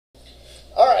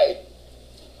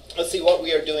let's see what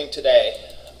we are doing today.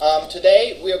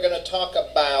 Today we are going to talk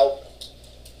about,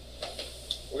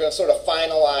 we're going to sort of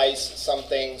finalize some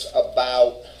things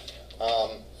about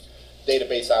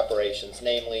database operations,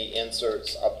 namely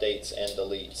inserts, updates, and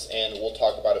deletes. And we'll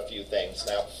talk about a few things.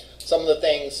 Now, some of the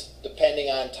things, depending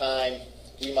on time,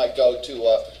 we might go to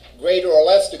a greater or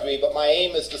less degree, but my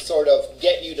aim is to sort of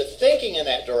get you to thinking in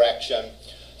that direction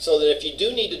so that if you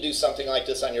do need to do something like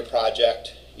this on your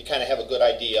project, you kind of have a good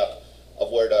idea of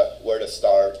where to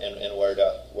start and where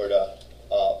to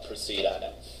proceed on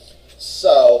it.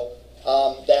 So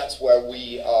that's where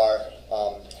we are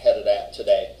headed at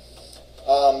today.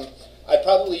 I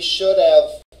probably should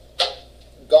have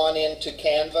gone into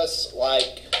Canvas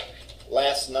like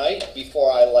last night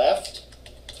before I left,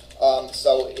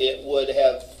 so it would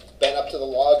have been up to the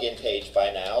login page by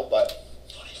now, but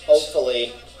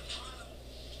hopefully.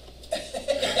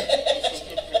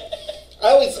 I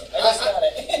got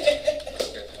it.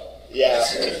 Yeah.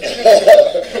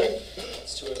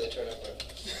 It's too early to turn over.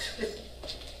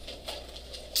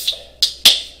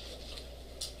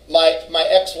 My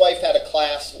ex-wife had a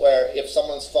class where if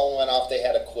someone's phone went off, they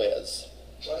had a quiz.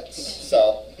 What?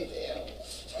 So, Damn.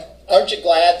 aren't you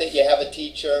glad that you have a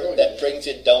teacher that brings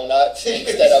you donuts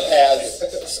instead of has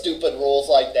stupid rules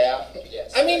like that?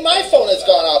 Yes. I mean, my phone has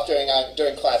gone off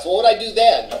during class. What would I do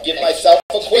then? Give myself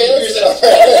a quiz? You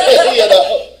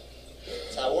know?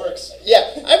 That's how it works. Yeah,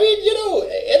 I mean, you know,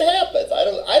 it happens. I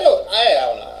don't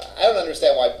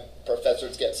understand why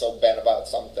professors get so bent about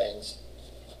some things.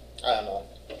 I don't know.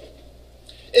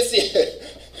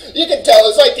 You can tell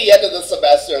it's like the end of the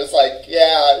semester. It's like,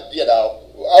 yeah, you know,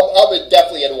 I'll be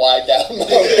definitely in wind down mode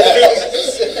now.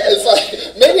 It's like,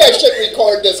 maybe I should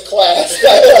record this class.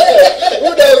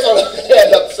 Who knows what I'll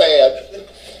end up saying?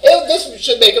 This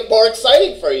should make it more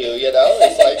exciting for you, you know?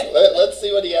 It's like, let's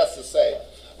see what he has to say.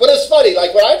 But it's funny,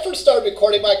 like when I first started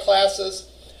recording my classes,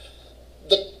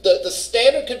 the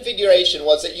standard configuration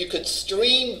was that you could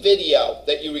stream video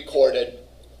that you recorded,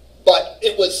 but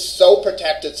it was so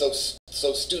protected so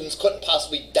students couldn't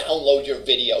possibly download your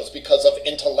videos because of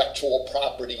intellectual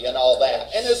property and all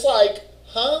that. And it's like,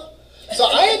 huh? So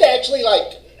I had to actually,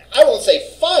 like, I won't say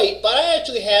fight, but I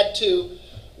actually had to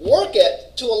work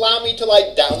it to allow me to,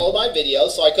 like, download my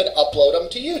videos so I could upload them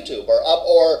to YouTube.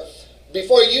 Or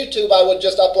before YouTube, I would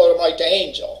just upload them right to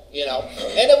Angel, you know.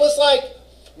 And it was like,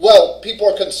 well, people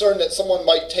are concerned that someone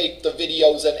might take the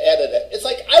videos and edit it. It's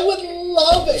like, I would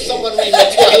love if someone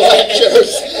remixed my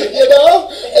lectures, you know?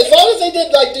 As long as they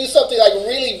didn't, like, do something, like,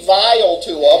 really vile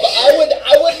to them, I would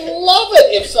love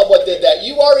it if someone did that.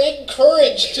 You are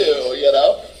encouraged to, you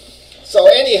know? So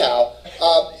anyhow.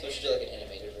 So we should do, like, an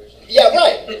animated version. Yeah,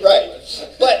 right.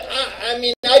 But, I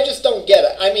mean, I just don't get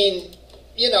it. I mean,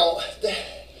 you know,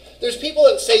 there's people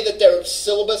that say that their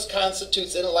syllabus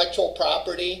constitutes intellectual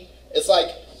property. It's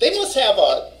like, they must have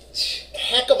a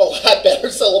heck of a lot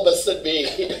better syllabus than me.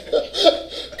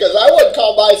 Because I wouldn't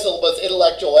call my syllabus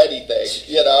intellectual anything,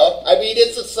 you know? I mean,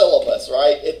 it's a syllabus,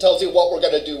 right? It tells you what we're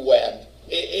going to do when.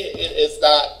 It's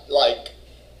not like,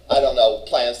 I don't know,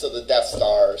 plans to the Death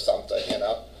Star or something, you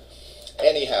know?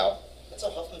 Anyhow. That's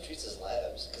how Huffman treats his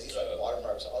labs, because he's like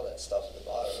watermarks all that stuff at the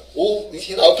bottom. Ooh,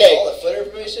 He like okay. all the footer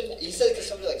information. He said because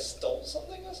somebody like stole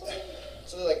something or something.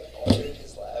 Somebody like altered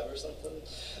his lab or something.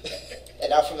 And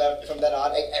now from then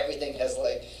on, like, everything has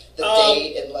like the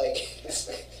date and like.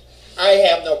 I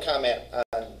have no comment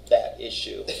on that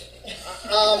issue.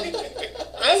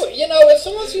 You know, if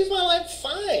someone's used my lab,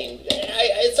 fine.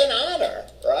 It's an honor,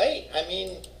 right? I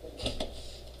mean,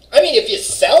 if you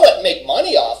sell it and make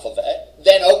money off of it,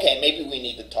 then okay, maybe we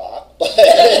need to talk. But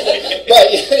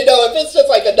you know, if it's just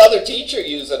like another teacher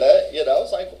using it, you know,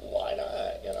 it's like, why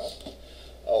not? You know?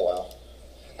 Oh well.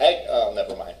 Oh,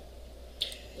 never mind.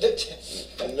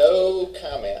 No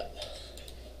comment.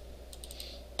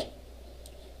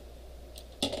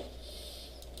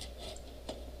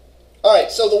 All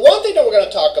right, so the one thing that we're going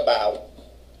to talk about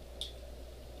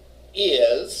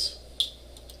is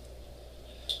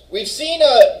we've seen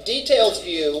a details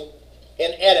view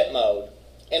in edit mode,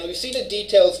 and we've seen a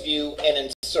details view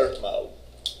in insert mode.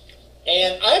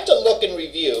 And I have to look and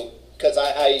review, because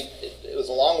it was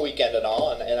a long weekend and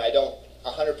all, and I don't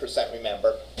 100%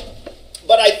 remember.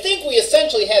 But I think we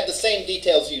essentially had the same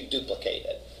details view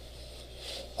duplicated.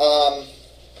 I'll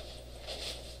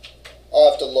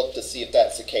have to look to see if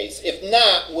that's the case. If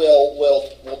not,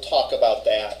 we'll talk about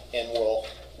that and we'll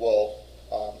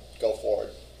go forward.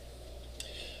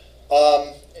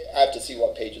 I have to see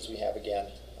what pages we have again,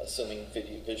 assuming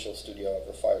Visual Studio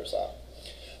ever fires up.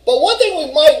 But one thing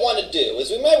we might want to do is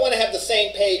we might want to have the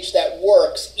same page that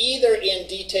works either in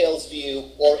Details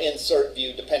View or Insert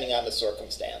View, depending on the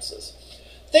circumstances.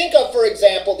 think of, for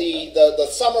example, the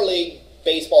Summer League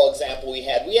baseball example we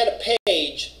had. We had a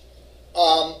page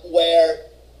where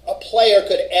a player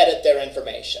could edit their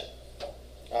information.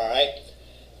 All right?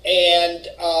 And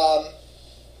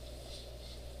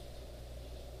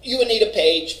you would need a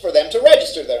page for them to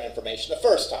register their information the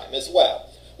first time as well.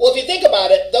 Well, if you think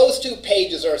about it, those two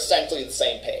pages are essentially the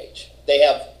same page. They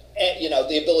have, you know,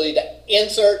 the ability to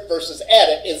insert versus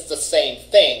edit is the same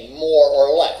thing, more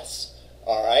or less.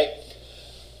 All right?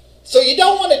 So you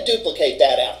don't want to duplicate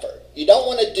that effort. You don't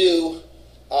want to do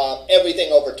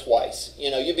everything over twice.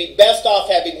 You know, you'd be best off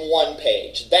having one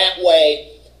page. That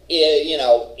way, you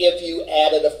know, if you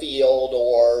added a field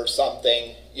or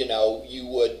something, you know, you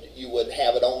would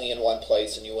have it only in one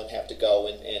place, and you wouldn't have to go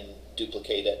and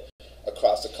duplicate it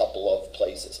across a couple of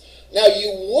places. Now,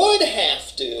 you would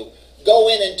have to go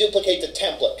in and duplicate the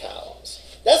template columns.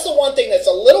 That's the one thing that's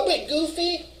a little bit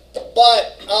goofy,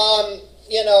 but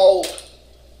you know,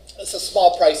 it's a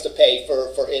small price to pay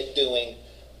for it doing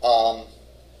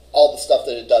all the stuff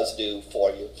that it does do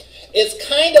for you. It's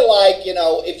kind of like, you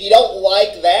know, if you don't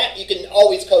like that, you can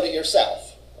always code it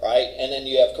yourself, right? And then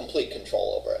you have complete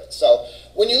control over it. So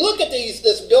when you look at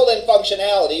this built-in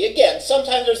functionality, again,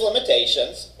 sometimes there's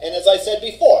limitations. And as I said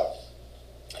before,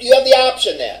 you have the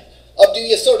option then of, do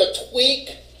you sort of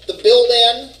tweak the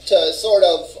built-in to sort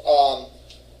of,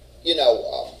 you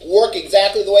know, work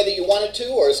exactly the way that you want it to,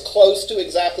 or as close to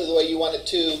exactly the way you want it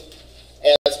to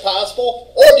as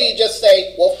possible? Or do you just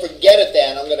say, well, forget it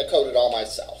then, I'm going to code it all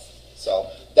myself?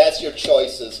 So that's your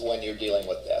choices when you're dealing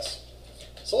with this.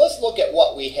 So let's look at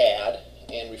what we had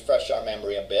and refresh our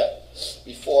memory a bit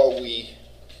before we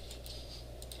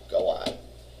go on.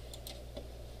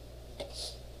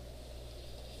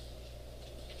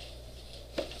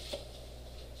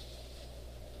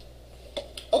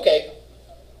 Okay,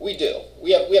 we do.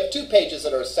 We have two pages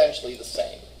that are essentially the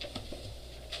same.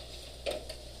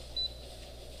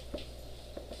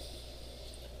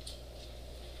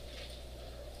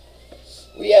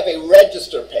 We have a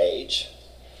register page.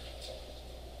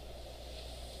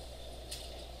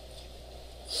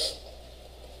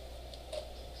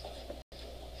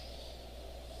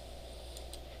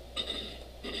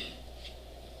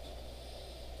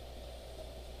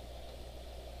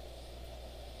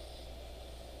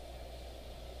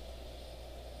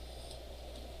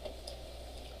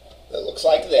 That looks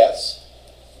like this.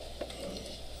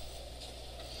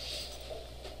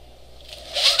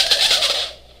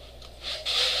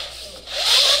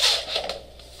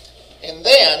 And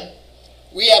then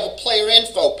we have a player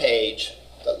info page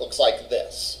that looks like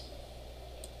this.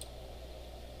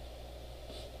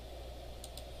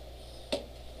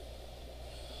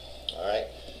 All right.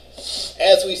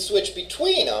 As we switch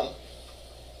between them,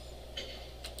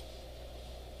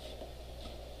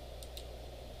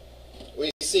 we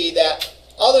see that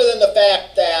other than the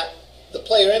fact that the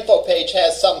player info page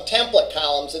has some template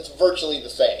columns, it's virtually the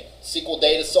same. SQL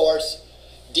data source,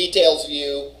 details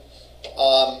view.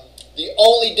 The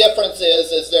only difference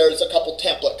is there's a couple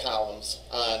template columns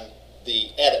on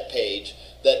the edit page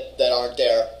that aren't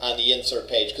there on the insert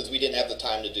page because we didn't have the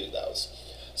time to do those.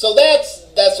 So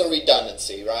that's a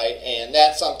redundancy, right? And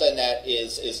that's something that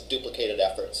is duplicated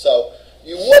effort. So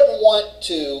you wouldn't want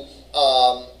to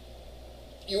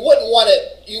you wouldn't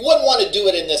want to do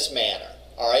it in this manner.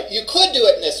 All right, you could do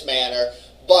it in this manner,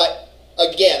 but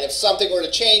again, if something were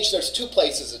to change, there's two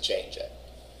places to change it.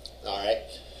 All right.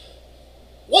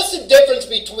 What's the difference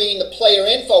between the player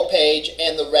info page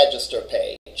and the register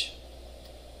page?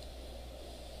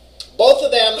 Both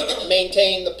of them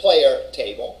maintain the player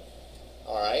table,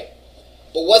 all right?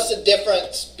 But what's the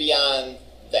difference beyond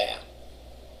that?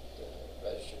 The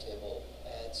register table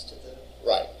adds to the...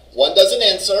 Right. One does an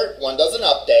insert, one does an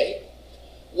update.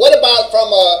 What about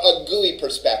from a GUI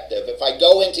perspective? If I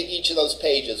go into each of those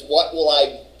pages, what will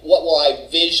I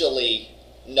visually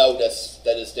notice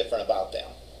that is different about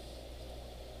them?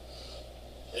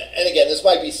 And again, this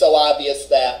might be so obvious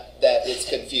that it's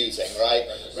confusing, right?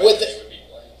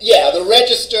 The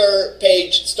register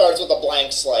page starts with a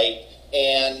blank slate,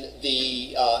 and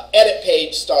the edit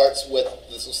page starts with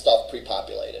this stuff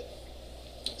pre-populated.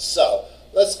 So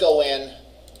let's go in.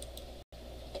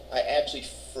 I actually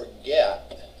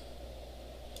forget.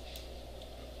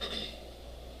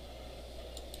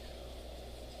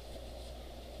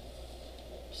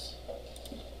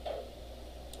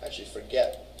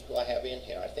 Who I have in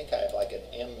here. I think I have like an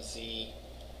MZ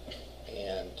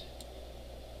and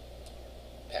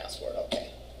password. Okay.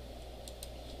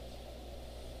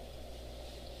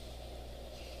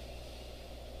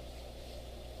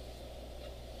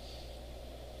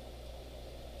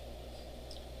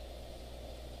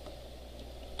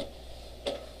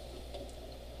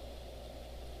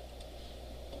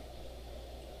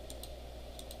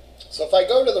 So if I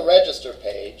go to the register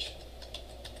page,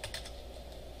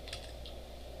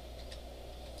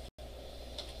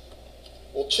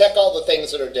 we'll check all the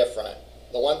things that are different.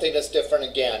 The one thing that's different,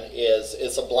 again, is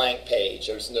it's a blank page.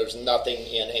 There's nothing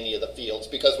in any of the fields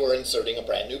because we're inserting a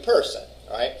brand new person.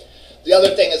 All right? The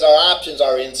other thing is our options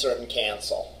are insert and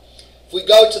cancel. If we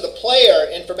go to the player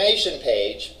information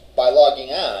page by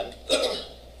logging on,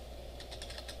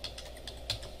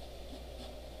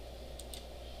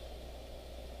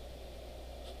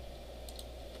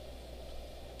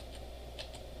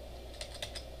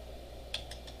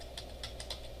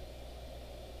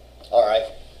 all right,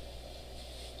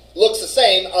 looks the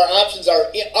same. Our options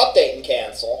are update and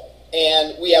cancel,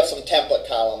 and we have some template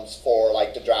columns for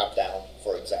like the drop down,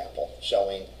 for example,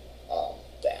 showing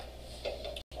that.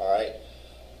 All right.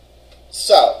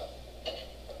 So,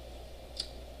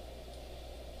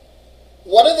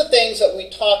 one of the things that we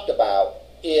talked about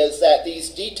is that these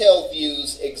detailed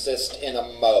views exist in a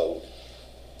mode.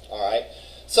 All right.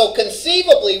 So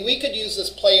conceivably, we could use this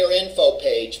player info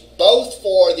page both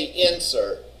for the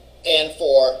insert and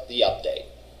for the update.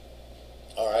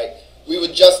 All right. We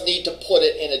would just need to put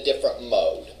it in a different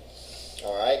mode.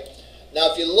 All right.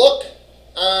 Now, if you look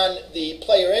on the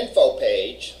player info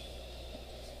page,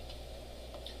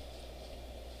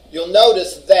 you'll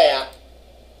notice that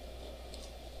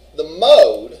the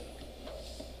mode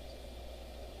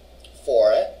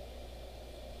for it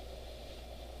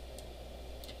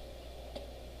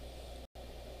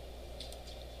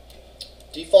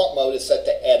default mode is set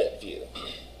to edit view.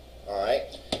 All right.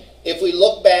 If we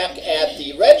look back at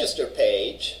the register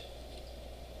page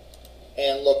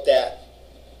and looked at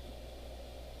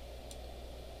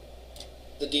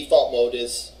the default mode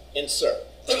is insert.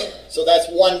 So that's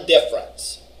one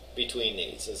difference between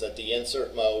these, is that the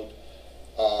insert mode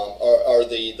or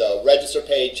the register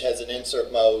page has an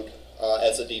insert mode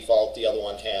as a default. The other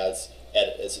one has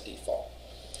edit as a default.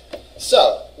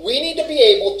 So we need to be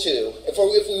able to, if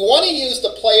we want to use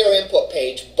the player input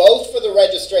page both for the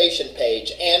registration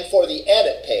page and for the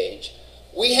edit page,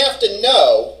 we have to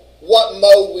know what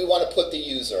mode we want to put the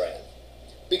user in.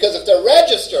 Because if they're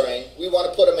registering, we want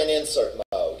to put them in insert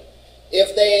mode.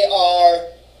 If they are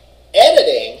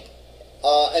editing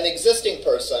an existing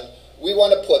person, we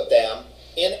want to put them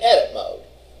in edit mode.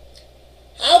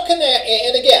 How can that,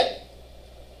 and again,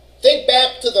 think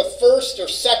back to the first or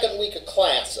second week of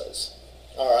classes.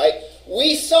 All right,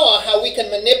 we saw how we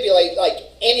can manipulate like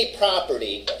any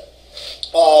property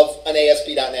of an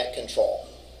ASP.NET control,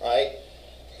 right?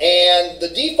 And the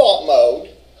default mode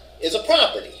is a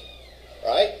property,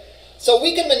 right? So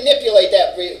we can manipulate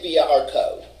that via our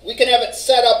code. We can have it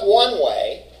set up one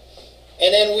way,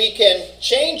 and then we can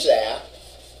change that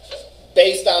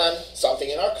based on something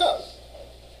in our code.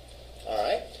 All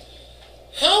right.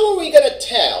 How are we going to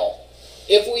tell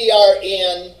if we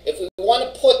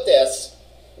want to put this,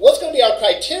 what's going to be our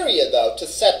criteria, though, to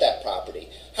set that property?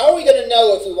 How are we going to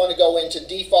know if we want to go into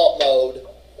default mode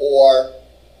or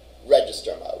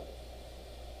register mode?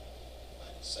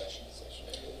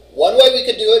 One way we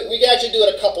could do it, we could actually do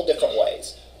it a couple different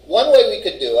ways. One way we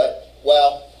could do it,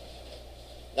 well,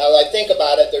 now that I think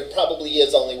about it, there probably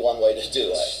is only one way to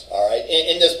do it, all right,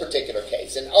 in this particular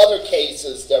case. In other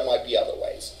cases, there might be other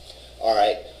ways, all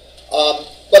right.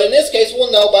 But in this case,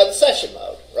 we'll know by the session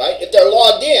mode, right? If they're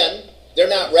logged in, they're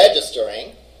not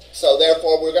registering, so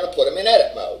therefore we're going to put them in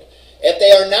edit mode. If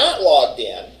they are not logged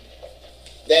in,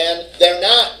 then they're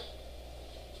not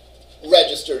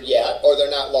registered yet, or they're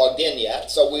not logged in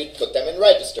yet, so we put them in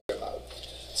register mode.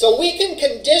 So we can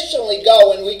conditionally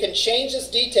go and we can change this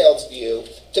details view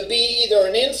to be either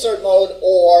in insert mode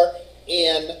or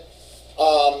in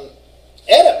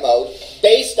edit mode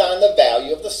based on the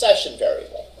value of the session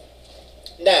variable.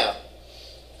 Now,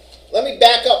 let me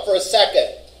back up for a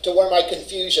second to where my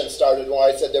confusion started, where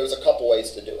I said there was a couple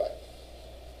ways to do it.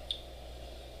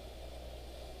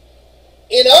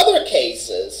 In other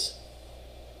cases,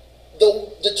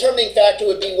 the determining factor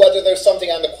would be whether there's something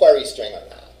on the query string or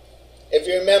not. If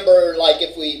you remember, like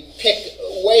if we picked,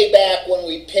 way back when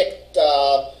we picked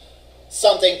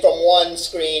something from one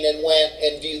screen and went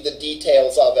and viewed the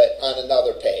details of it on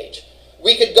another page,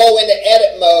 we could go into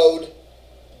edit mode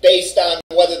based on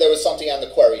whether there was something on the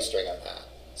query string or not.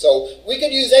 So we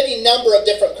could use any number of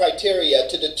different criteria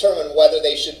to determine whether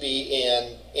they should be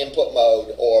in input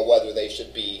mode or whether they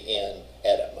should be in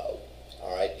edit mode.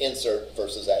 All right, insert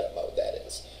versus edit mode, that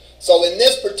is. So in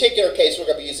this particular case, we're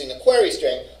going to be using the query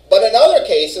string, but in other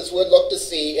cases, we'd look to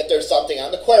see if there's something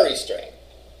on the query string.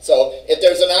 So if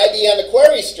there's an ID on the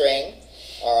query string,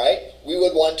 all right, we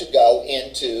would want to go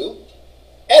into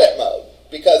edit mode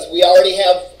because we already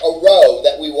have a row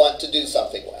that we want to do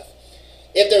something with.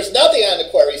 If there's nothing on the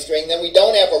query string, then we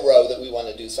don't have a row that we want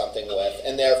to do something with,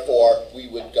 and therefore we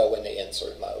would go into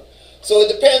insert mode. So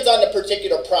it depends on the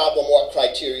particular problem what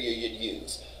criteria you'd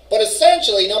use. But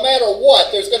essentially, no matter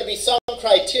what, there's going to be some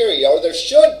criteria, or there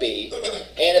should be,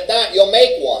 and if not, you'll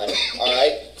make one, all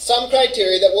right? Some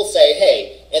criteria that will say,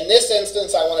 hey, in this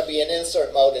instance, I want to be in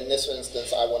insert mode. In this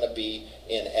instance, I want to be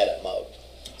in edit mode.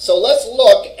 So let's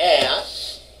look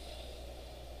at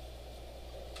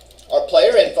our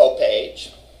player info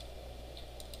page,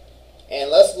 and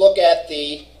let's look at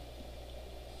the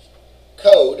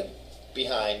code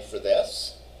behind for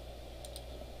this.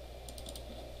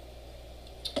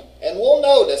 And we'll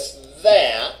notice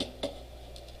that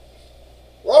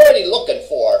we're already looking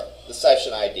for the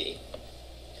session ID.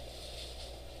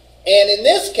 And in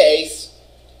this case,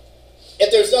 if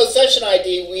there's no session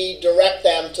ID, we direct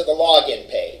them to the login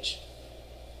page.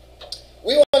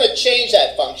 We want to change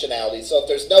that functionality. So if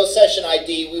there's no session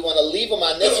ID, we want to leave them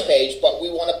on this page, but we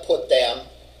want to put them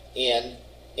in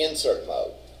insert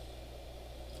mode.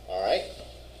 All right?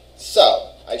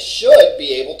 So I should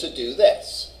be able to do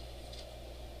this.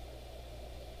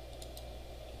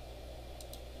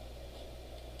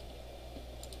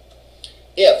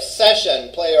 If session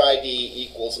player ID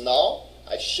equals null,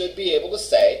 I should be able to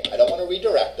say, I don't want to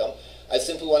redirect them, I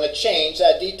simply want to change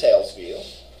that details view.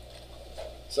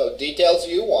 So details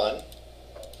view 1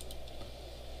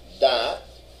 dot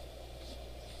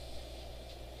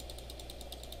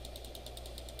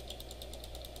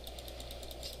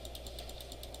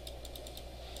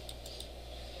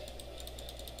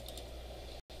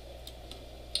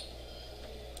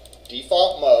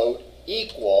default mode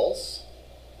equals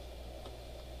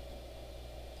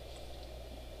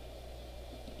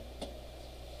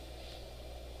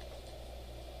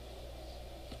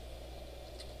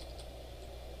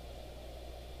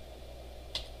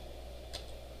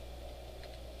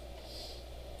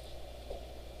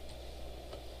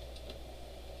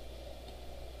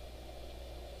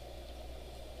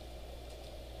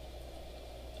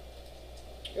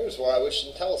here's where I wish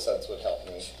IntelliSense would help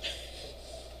me,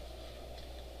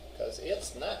 because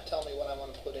it's not telling me what I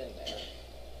want to put in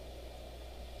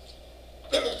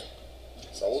there.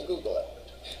 So we'll Google it.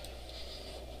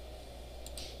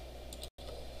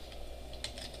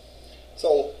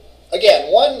 So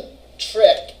again, one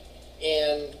trick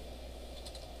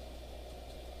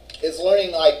is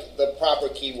learning like the proper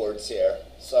keywords here.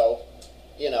 So,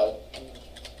 you know,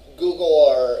 Google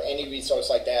or any resource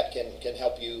like that can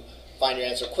help you find your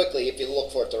answer quickly if you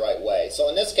look for it the right way. So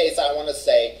in this case, I want to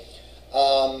say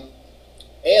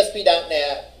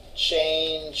ASP.NET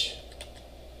change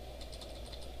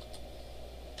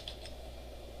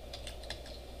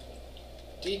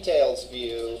details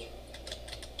view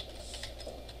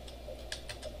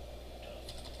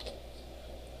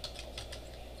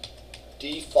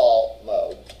default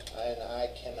mode. And I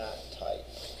cannot type.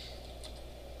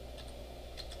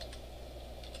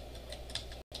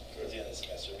 Towards the end of the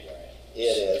semester, it'll be all right.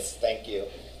 It is. Thank you.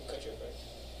 Cut your break.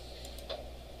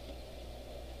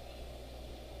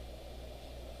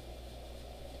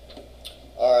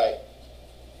 All right.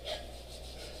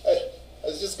 I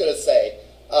was just going to say,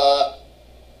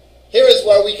 here is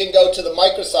where we can go to the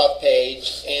Microsoft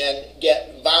page and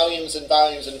get volumes and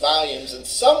volumes and volumes, and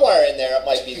somewhere in there it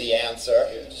might be the answer.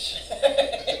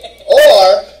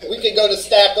 Or we could go to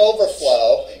Stack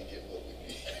Overflow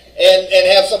and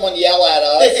have someone yell at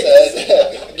us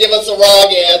and give us a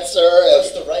wrong answer.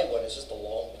 What's the right one? It's just the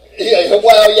long one. Yeah,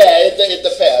 well, yeah, it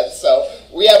depends. So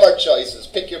we have our choices.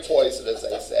 Pick your poison, as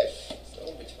they say. Still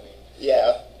in between.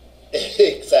 Yeah,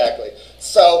 exactly.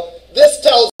 So this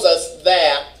tells us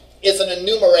that it's an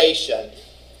enumeration.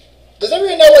 Does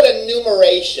everyone know what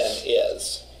enumeration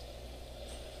is?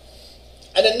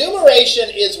 An enumeration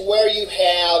is where you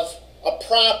have a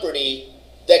property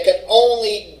that can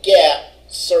only get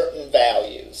certain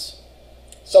values.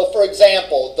 So for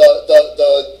example,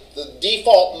 the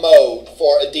default mode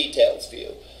for a details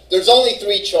view, there's only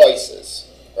 3 choices,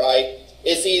 right?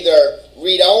 It's either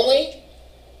read-only,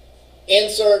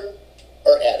 insert,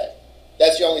 or edit.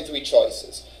 That's the only 3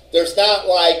 choices. There's not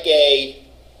like a,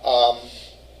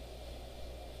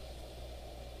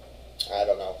 I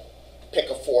don't know, pick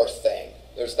a 4th thing.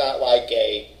 There's not like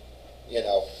a, you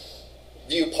know,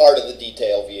 view part of the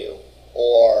detail view,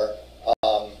 or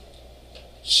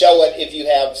show it if you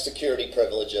have security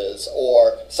privileges,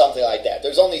 or something like that.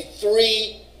 There's only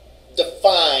 3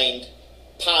 defined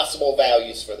possible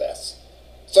values for this.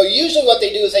 So usually what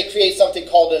they do is they create something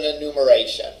called an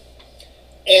enumeration.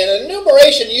 And an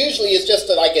enumeration usually is just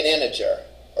like an integer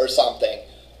or something.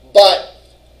 But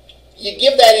you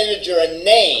give that integer a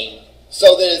name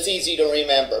so that it's easy to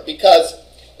remember. Because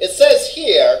it says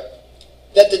here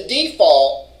that the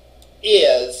default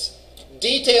is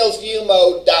details view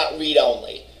mode dot read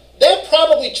only. That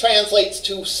probably translates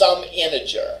to some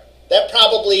integer. That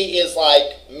probably is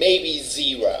like maybe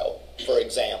 0, for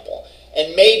example.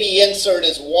 And maybe insert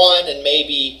is 1 and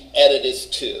maybe edit is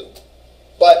 2.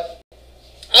 But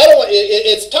I don't.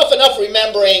 It's tough enough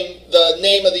remembering the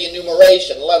name of the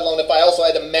enumeration, let alone if I also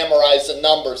had to memorize the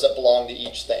numbers that belong to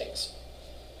each thing.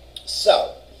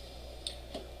 So,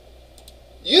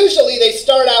 usually they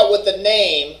start out with the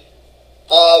name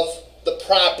of the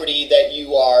property that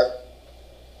you are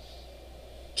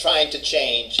trying to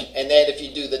change, and then if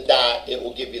you do the dot, it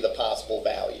will give you the possible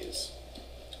values.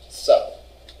 So,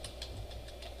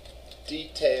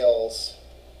 details.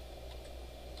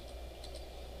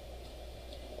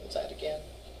 What was that again?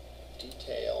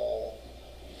 Detail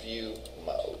view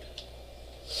mode.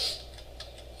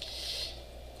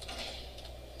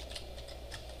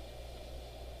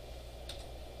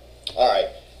 All right,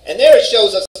 and there it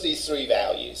shows us these 3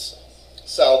 values.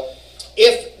 So,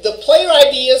 if the player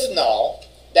ID is null,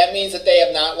 that means that they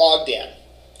have not logged in,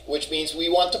 which means we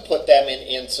want to put them in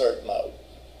insert mode.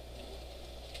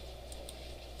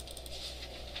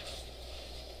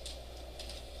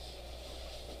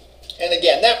 And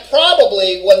again, that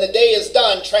probably, when the day is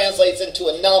done, translates into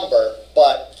a number,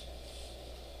 but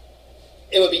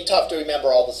it would be tough to remember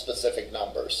all the specific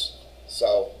numbers.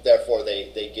 So, therefore,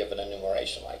 they give an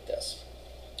enumeration like this.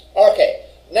 Okay,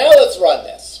 now let's run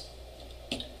this.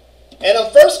 And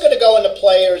I'm first going to go into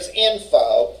player's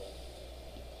info.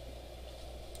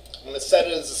 I'm going to set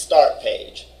it as a start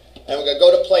page. And we're going to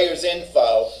go to player's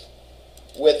info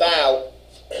without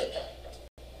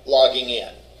logging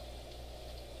in.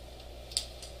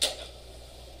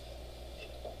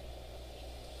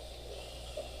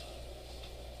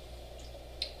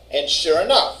 And sure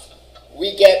enough,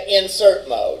 we get insert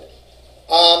mode.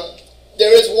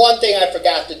 There is one thing I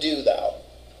forgot to do, though.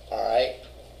 All right.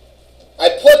 I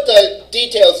put the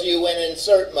details view in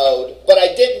insert mode, but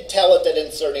I didn't tell it that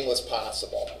inserting was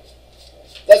possible.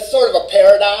 That's sort of a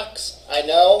paradox, I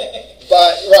know,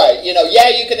 but right, yeah,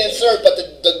 you can insert, but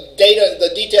the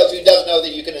details view doesn't know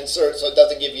that you can insert, so it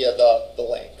doesn't give you the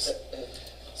links.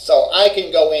 So I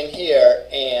can go in here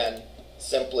and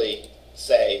simply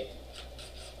say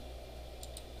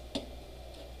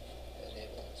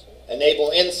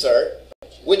enable insert,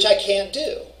 which I can't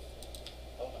do.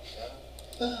 Oh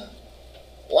my God.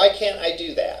 Why can't I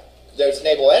do that? There's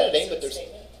enable editing, but there's...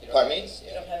 Pardon me?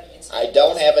 You don't have an insert. I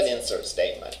don't have an insert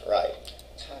statement, right.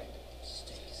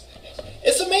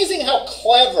 It's amazing how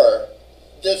clever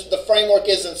the framework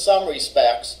is in some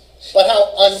respects, but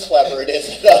how unclever it is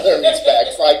in other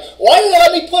respects. Like, why did it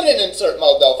let me put in insert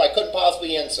mode, though, if I couldn't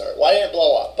possibly insert? Why didn't it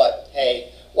blow up? But,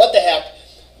 hey, what the heck?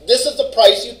 This is the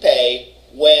price you pay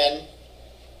when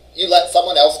you let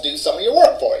someone else do some of your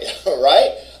work for you,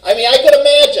 right? I mean, I could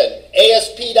imagine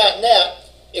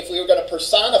ASP.NET, if we were going to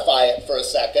personify it for a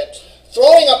second,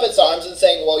 throwing up its arms and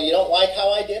saying, well, you don't like how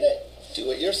I did it?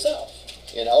 Do it yourself,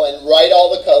 and write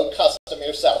all the code custom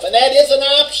yourself. And that is an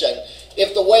option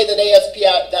if the way that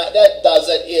ASP.NET does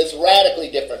it is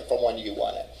radically different from when you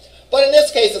want it. But in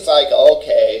this case, it's like,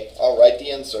 okay, I'll write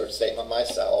the insert statement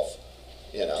myself,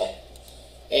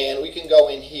 And we can go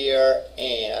in here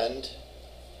and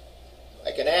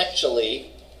I can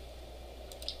actually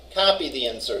copy the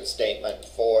insert statement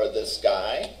for this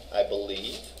guy, I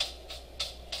believe.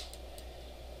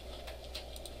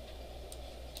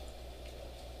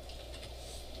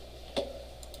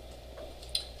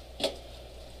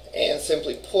 And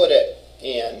simply put it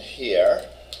in here.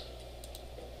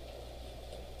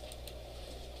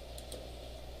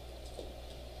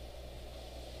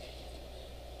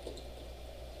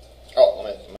 Oh, I'm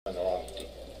in the wrong,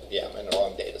 I'm in the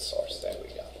wrong data source. There we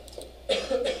go.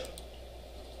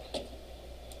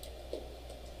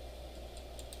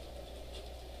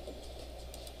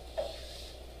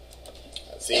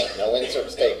 See, no insert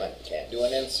statement. Can't do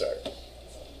an insert.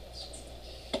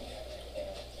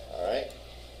 All right.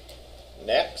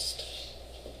 Next.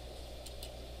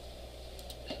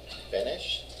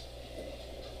 Finish.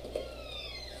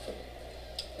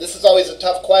 This is always a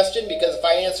tough question because if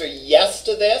I answer yes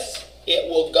to this, it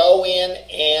will go in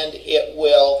and it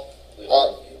will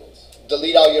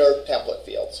delete all your template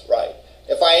fields. Right.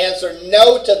 If I answer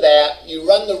no to that, you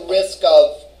run the risk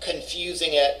of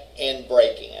confusing it and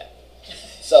breaking it.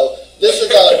 So this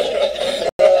is I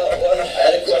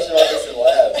had a question about this in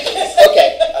lab.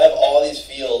 Okay. I have all these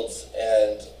fields,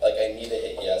 and I need to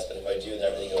hit yes, but if I do,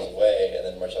 then everything goes away, and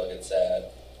then Marcel gets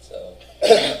sad. So.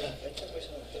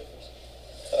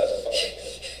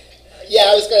 Yeah,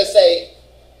 I was going to say,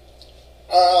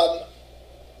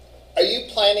 are are you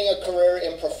planning a career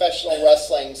in professional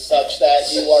wrestling such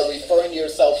that you are referring to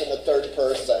yourself in the third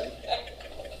person?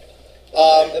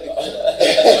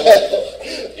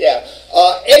 Yeah.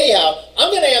 Anyhow, I'm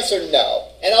going to answer no,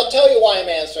 and I'll tell you why I'm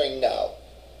answering no.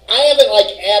 I haven't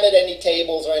added any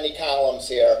tables or any columns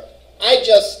here.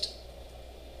 ASP.NET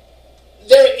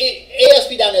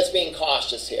is being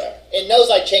cautious here. It knows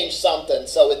I changed something,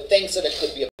 so it thinks that it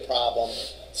could be a problem.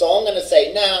 So I'm going to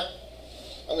say, nah,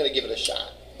 I'm going to give it a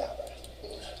shot.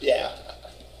 Yeah.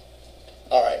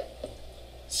 All right.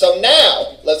 So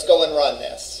now, let's go and run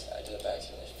this. I did it back to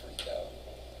and I freaked out.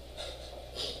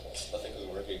 Nothing was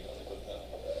working. Nothing was done.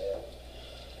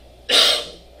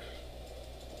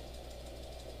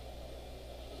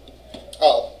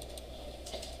 Oh.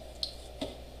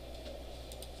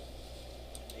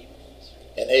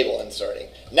 Enable inserting.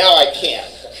 Now I can.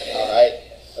 All right.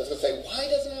 I was going to say, why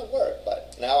doesn't that work?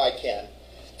 But now I can.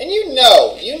 And you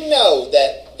know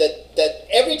that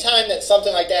every time that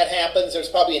something like that happens, there's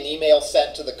probably an email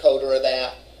sent to the coder of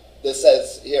that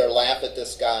says, here, laugh at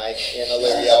this guy in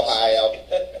Elyria, Ohio,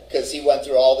 because he went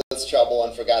through all this trouble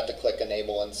and forgot to click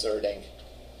enable inserting.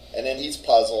 And then he's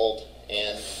puzzled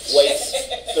and waits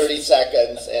 30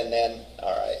 seconds, and then,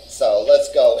 all right, so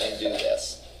let's go and do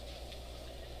this.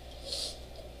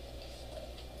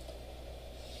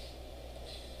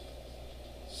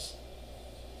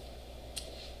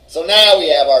 So now we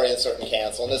have our insert and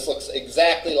cancel, and this looks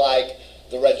exactly like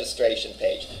the registration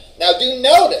page. Now do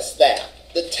notice that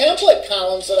the template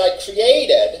columns that I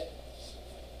created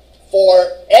for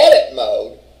edit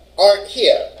mode aren't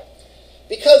here,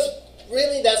 because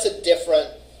really that's a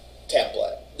different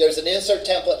template. There's an insert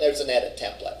template and there's an edit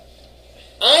template.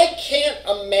 I can't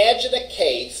imagine a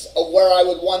case of where I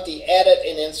would want the edit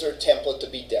and insert template to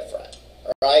be different.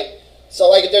 All right?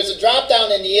 So if there's a drop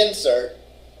down in the insert,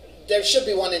 there should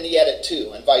be one in the edit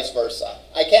too, and vice versa.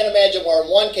 I can't imagine where in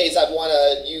one case I'd want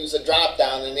to use a drop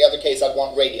down, and in the other case I'd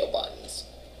want radio buttons,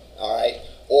 all right,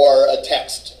 or a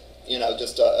text,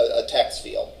 just a text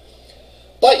field.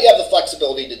 But you have the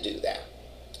flexibility to do that.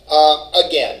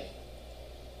 Again,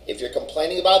 if you're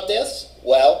complaining about this,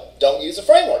 well, don't use a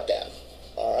framework then,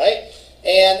 all right.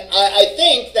 And I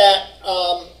think that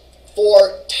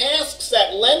for tasks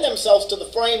that lend themselves to the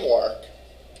framework,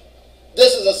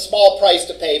 this is a small price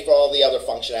to pay for all the other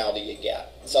functionality you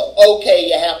get. So, okay,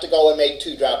 you have to go and make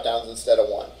 2 drop-downs instead of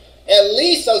 1. At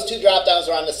least those 2 drop-downs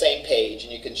are on the same page,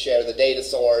 and you can share the data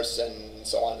source and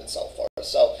so on and so forth.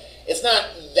 So it's not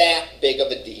that big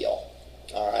of a deal,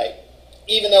 all right?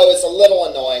 Even though it's a little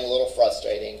annoying, a little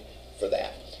frustrating for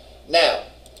that. Now,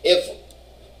 if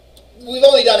we've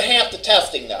only done half the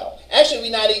testing, though. Actually,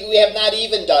 we have not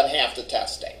even done half the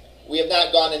testing. We have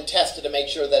not gone and tested to make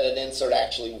sure that an insert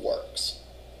actually works.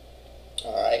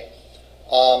 All right?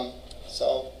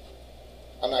 So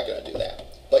I'm not going to do that.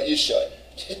 But you should.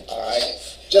 All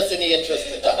right? Just in the interest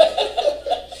of time.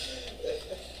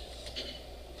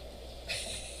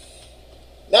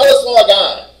 Now let's log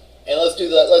on. And let's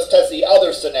test the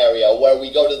other scenario where we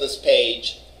go to this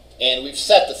page and we've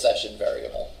set the session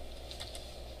variable.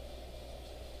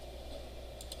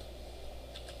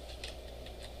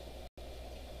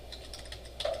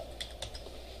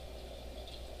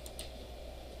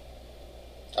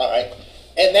 All right,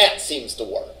 and that seems to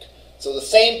work. So the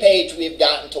same page we've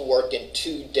gotten to work in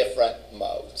 2 different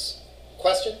modes.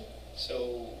 Question?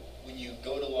 So when you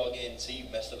go to log in, say you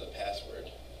messed up a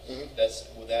password, Mm-hmm.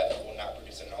 that will not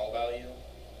produce a null value?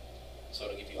 So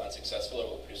it'll give you unsuccessful, or it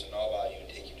will produce a null value and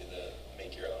take you to the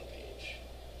make your own page?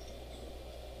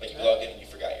 Like you log in and you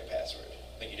forgot your password.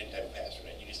 Like you didn't type a password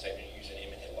in, you just typed in your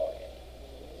username and hit login.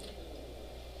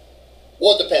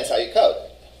 Well, it depends how you code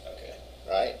it. Okay.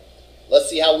 Right? Let's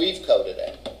see how we've coded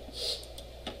it.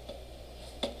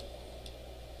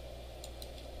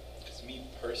 Because me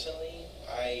personally,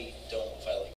 I don't know if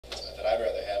I like this method. I'd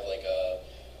rather have like a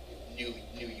new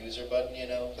user button,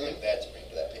 like that to bring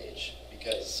to that page.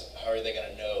 Because how are they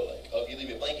going to know, like, oh, if you leave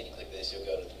it blank and you click this, you'll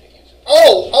go to the new user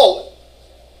button.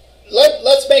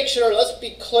 Let's make sure, let's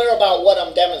be clear about what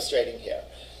I'm demonstrating here.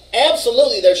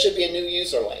 Absolutely, there should be a new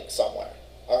user link somewhere.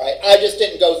 All right, I just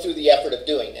didn't go through the effort of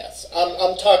doing this.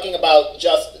 I'm talking about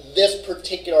just this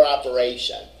particular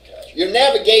operation. Gotcha. Your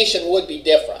navigation would be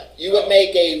different. You would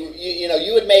make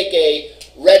you would make a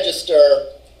register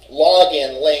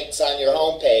login links on your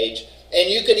home page, and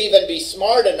you could even be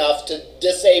smart enough to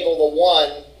disable the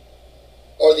one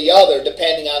or the other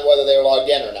depending on whether they're logged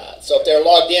in or not. So if they're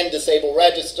logged in, disable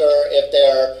register. If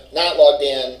they're not logged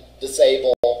in,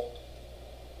 disable.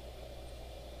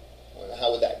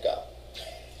 How would that go?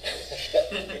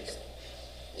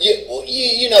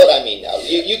 You know what I mean now.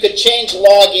 You could change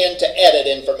login to edit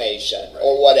information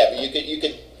or whatever. You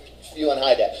could view and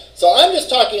hide that. So I'm just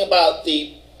talking about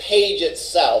the page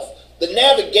itself. The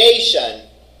navigation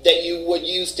that you would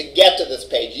use to get to this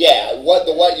page, yeah,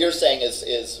 what you're saying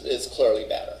is clearly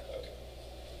better. Okay.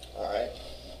 All right.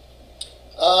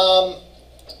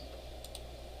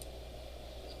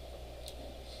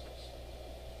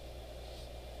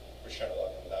 We're just trying to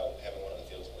log in without having one of the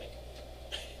fields blank.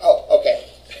 Oh, okay.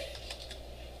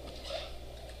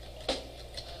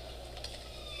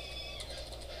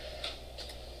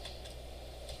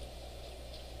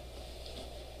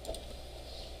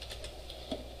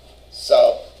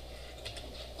 So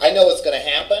I know what's going to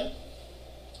happen,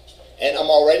 and I'm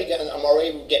already getting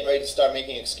ready to start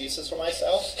making excuses for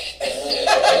myself.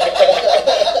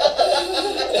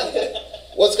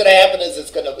 What's going to happen is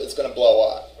it's going to blow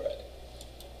up. Right.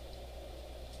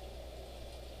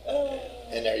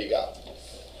 And there you go.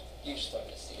 You just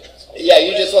wanted to see it. Yeah,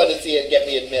 you just wanted to see it get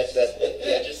me admit that.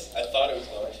 I thought it was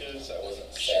going to, so I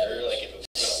wasn't sure like if it was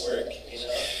going to work, you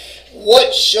know.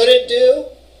 What should it do?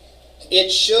 It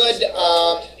should.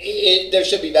 There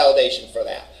should be validation for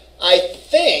that. I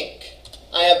think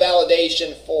I have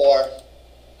validation for.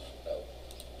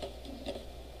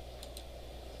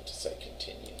 Just say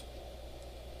continue.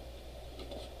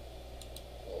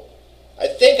 I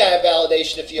think I have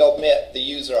validation if you omit the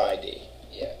user ID.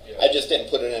 Yeah. I just didn't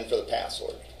put it in for the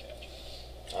password.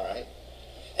 All right.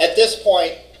 At this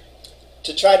point,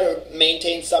 to try to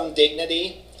maintain some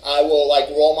dignity, I will like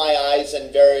roll my eyes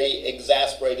and very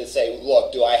exasperated say,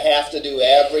 "Look, do I have to do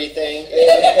everything?"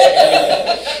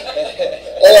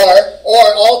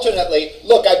 or alternately,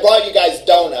 "Look, I brought you guys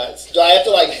donuts. Do I have to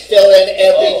like fill in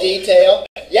every detail?"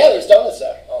 Yeah, there's donuts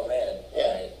there. Oh man.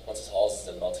 Yeah. Right. Once this all is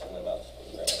melting in my mouth.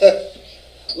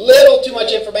 Little too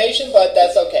much information, but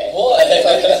that's okay. What? That's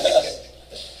okay.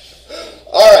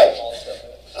 All right.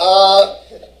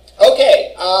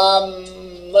 Okay.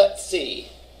 Let's see.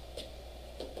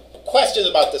 Questions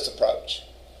about this approach.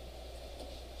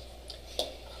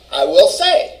 I will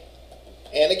say,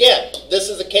 and again, this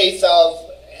is a case of,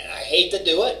 and I hate to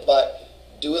do it, but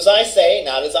do as I say,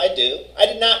 not as I do. I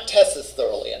did not test this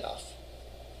thoroughly enough.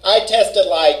 I tested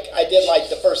I did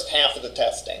the first half of the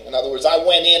testing. In other words, I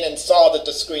went in and saw that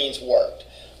the screens worked.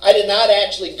 I did not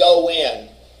actually go in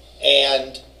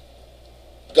and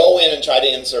try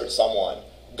to insert someone.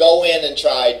 Go in and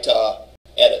try to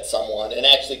edit someone and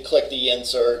actually click the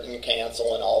insert and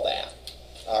cancel and all that.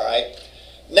 All right?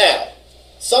 Now,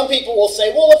 some people will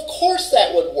say, well, of course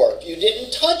that would work. You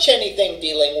didn't touch anything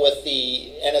dealing with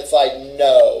the, and it's like,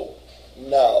 no.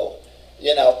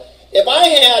 You know, if I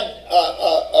had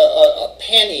a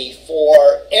penny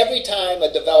for every time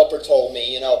a developer told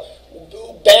me, you know,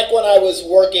 back when I was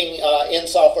working in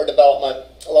software development,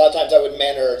 a lot of times I would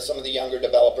mentor some of the younger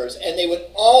developers, and they would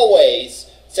always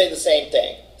say the same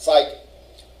thing. It's like,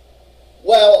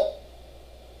 well,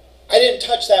 I didn't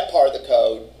touch that part of the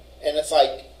code, and it's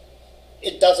like,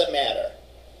 it doesn't matter.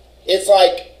 It's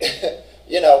like,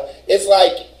 you know, it's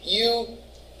like you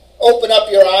open up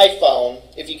your iPhone,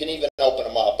 if you can even open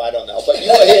them up, I don't know, but you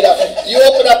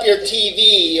open up your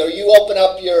TV, or you open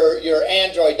up your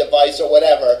Android device or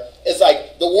whatever, it's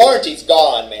like, the warranty's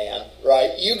gone, man,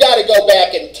 right? You got to go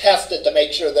back and test it to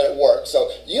make sure that it works. So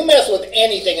you mess with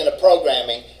anything in a program,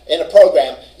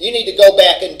 you need to go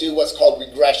back and do what's called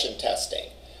regression testing,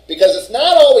 because it's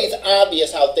not always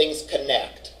obvious how things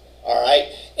connect, all right?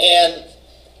 And,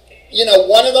 you know,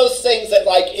 one of those things that,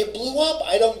 like, it blew up,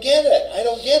 I don't get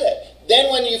it.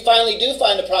 Then when you finally do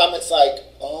find the problem, it's like,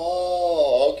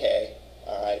 oh, okay,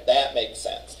 all right, that makes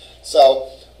sense. So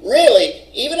really,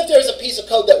 even if there's a piece of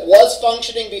code that was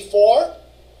functioning before,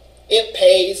 it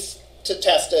pays to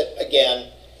test it again,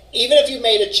 even if you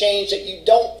made a change that you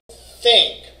don't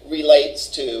think relates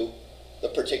to the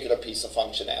particular piece of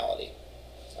functionality.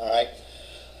 All right?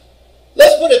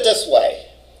 Let's put it this way.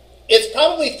 It's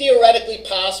probably theoretically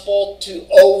possible to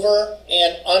over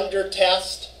and under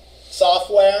test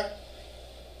software,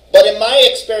 but in my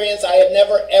experience, I have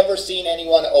never ever seen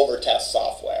anyone over test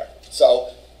software.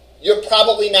 So you're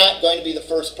probably not going to be the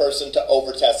first person to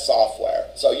over test software.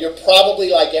 So you're probably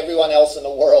like everyone else in the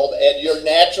world, and your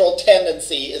natural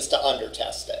tendency is to under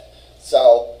test it.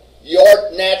 So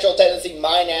your natural tendency,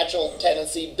 my natural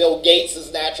tendency, Bill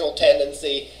Gates' natural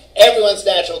tendency, everyone's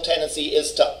natural tendency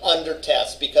is to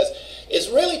under-test, because it's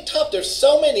really tough. There's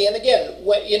so many, and again,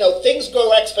 when, you know, things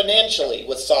grow exponentially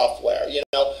with software. You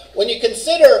know, when you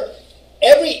consider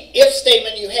every if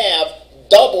statement you have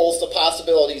doubles the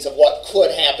possibilities of what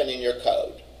could happen in your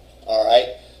code. All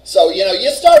right, so you know, you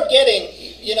start getting,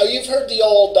 you know, you've heard the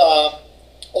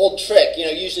old trick. You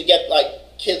know, you usually get like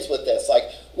kids with this, like,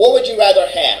 what would you rather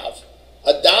have?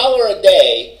 $1 a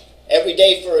day, every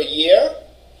day for a year?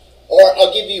 Or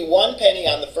I'll give you 1 penny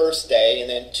on the first day, and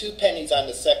then 2 pennies on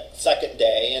the second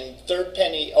day, and 4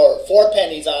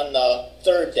 pennies on the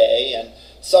third day, and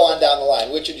so on down the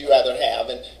line. Which would you rather have?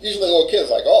 And usually little kids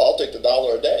are like, oh, I'll take the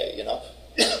 $1 a day, you know.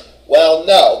 Well,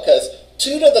 no, because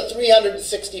 2 to the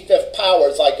 365th power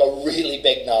is like a really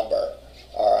big number.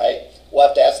 All right? We'll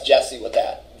have to ask Jesse what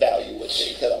that value would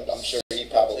be, because I'm sure he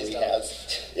probably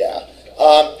has. Yeah.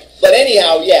 But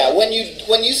anyhow, yeah, when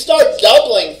you start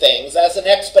doubling things, that's an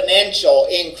exponential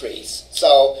increase.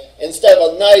 So instead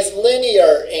of a nice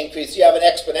linear increase, you have an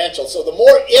exponential. So the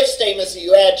more if statements that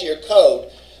you add to your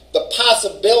code, the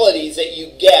possibilities that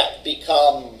you get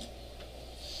become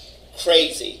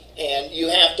crazy. And you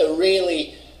have to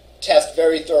really test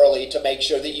very thoroughly to make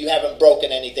sure that you haven't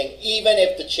broken anything, even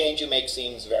if the change you make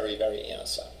seems very, very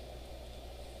innocent.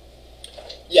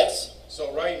 Yes?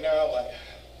 So right now, like,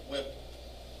 with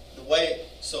the way,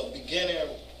 so beginning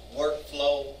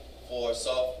workflow for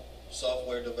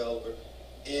software developer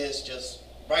is just,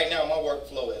 right now my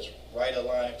workflow is write a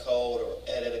line of code or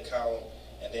edit a column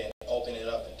and then open it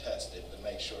up and test it to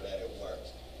make sure that it works.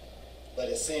 But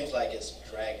it seems like it's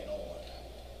dragging on.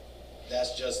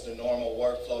 That's just the normal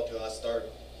workflow till I start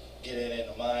getting in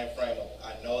the mind frame of,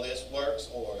 I know this works,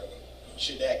 or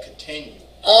should that continue?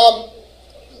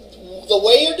 The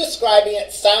way you're describing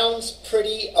it sounds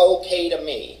pretty okay to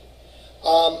me.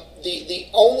 The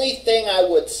only thing I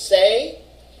would say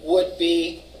would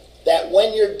be that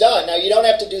when you're done, now you don't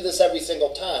have to do this every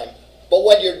single time, but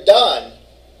when you're done,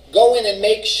 go in and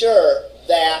make sure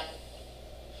that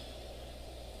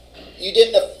you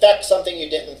didn't affect something you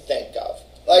didn't think of.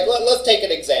 Like, let's take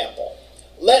an example.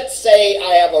 Let's say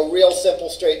I have a real simple,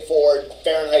 straightforward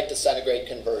Fahrenheit to centigrade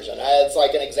conversion. It's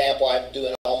like an example I'm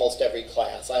doing almost every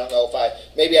class. I don't know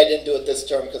if maybe I didn't do it this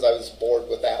term because I was bored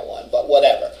with that one, but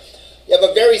whatever. You have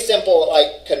a very simple,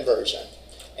 like, conversion.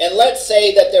 And let's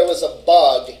say that there was a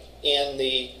bug in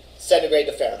the centigrade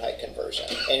to Fahrenheit conversion,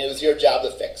 and it was your job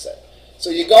to fix it. So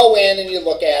you go in and you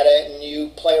look at it and you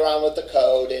play around with the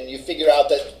code and you figure out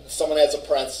that someone has a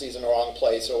parentheses in the wrong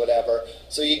place or whatever.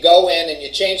 So you go in and you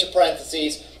change the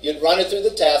parentheses, you'd run it through the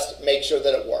test, make sure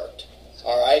that it worked.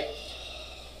 All right?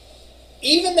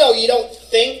 Even though you don't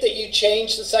think that you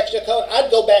changed the section of code,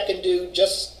 I'd go back and do,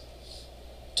 just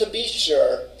to be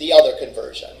sure, the other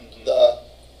conversion, the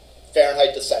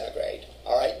Fahrenheit to centigrade.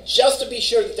 All right? Just to be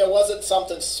sure that there wasn't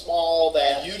something small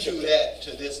that... You do that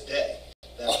to this day.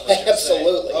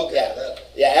 Absolutely. Okay.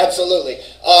 Yeah, absolutely.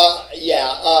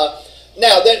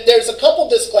 Now, there's a couple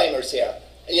disclaimers here.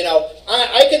 You know,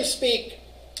 I can speak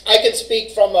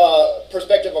from a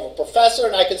perspective of a professor,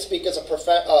 and I can speak as a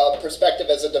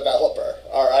perspective as a developer.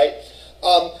 All right.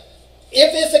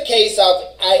 If it's a case of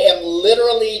I am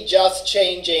literally just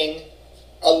changing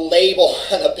a label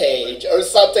on a page or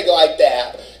something like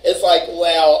that, it's like,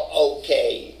 well,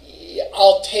 okay.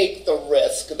 I'll take the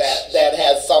risk that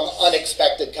has some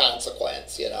unexpected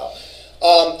consequence, you know.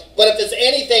 But if it's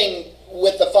anything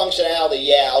with the functionality,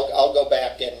 yeah, I'll go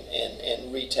back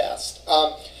and retest.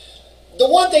 The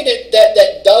one thing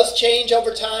that does change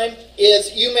over time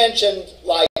is you mentioned,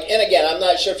 like, and again, I'm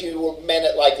not sure if you meant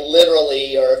it like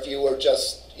literally or if you were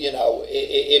just, you know,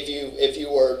 if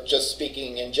you were just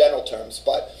speaking in general terms,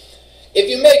 but if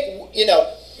you make, you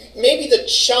know, maybe the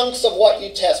chunks of what you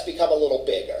test become a little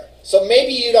bigger. So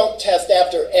maybe you don't test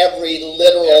after every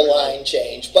literal line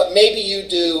change, but maybe you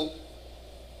do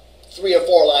 3 or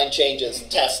 4 line changes,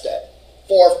 test it.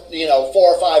 4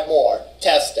 or 5 more,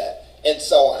 test it, and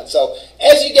so on. So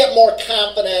as you get more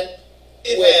confident,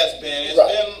 It's been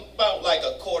about like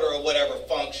a quarter or whatever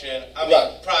function.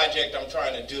 Project I'm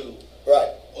trying to do,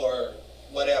 or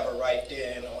whatever. Right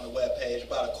then on the web page,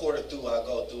 about a quarter through, I'll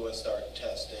go through and start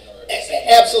testing.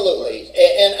 Absolutely,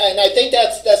 and I think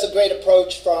that's a great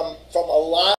approach from a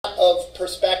lot of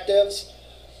perspectives.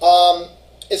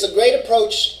 It's a great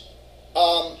approach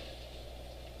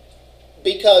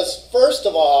because first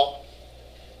of all,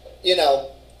 you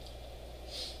know,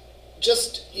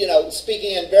 just, you know,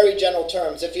 speaking in very general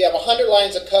terms, if you have 100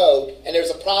 lines of code and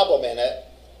there's a problem in it,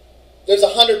 there's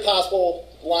 100 possible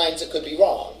lines that could be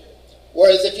wrong.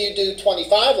 Whereas if you do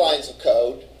 25 lines of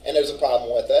code and there's a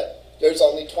problem with it, there's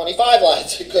only 25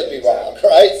 lines that could be wrong,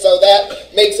 right? So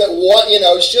that makes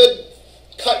it should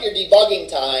cut your debugging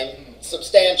time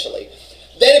substantially.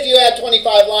 Then if you add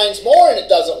 25 lines more and it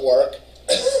doesn't work,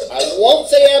 I won't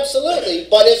say absolutely,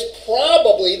 but it's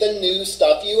probably the new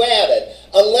stuff you added.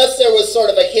 Unless there was sort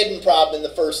of a hidden problem in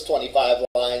the first 25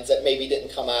 lines that maybe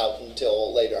didn't come out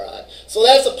until later on. So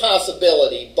that's a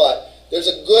possibility, but there's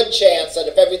a good chance that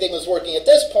if everything was working at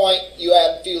this point, you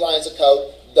add a few lines of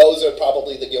code, those are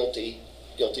probably the guilty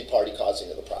party causing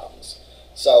the problems.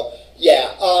 So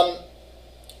yeah,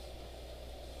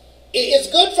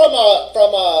 it's good from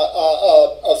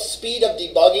a speed of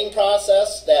debugging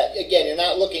process. That again, you're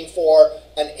not looking for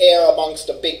an error amongst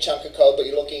a big chunk of code, but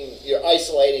you're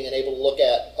isolating and able to look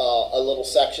at a little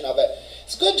section of it.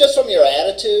 It's good just from your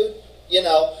attitude, you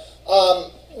know.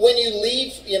 When you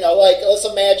leave, you know, like let's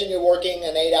imagine you're working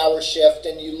an 8-hour shift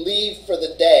and you leave for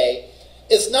the day.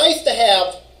 It's nice to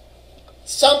have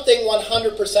something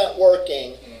 100%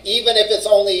 working, even if it's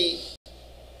only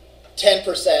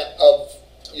 10% of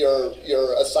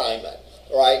your assignment,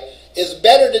 right? It's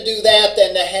better to do that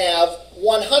than to have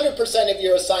 100% of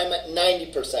your assignment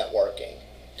 90% working.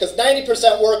 Because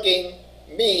 90% working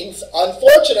means,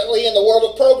 unfortunately, in the world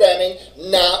of programming,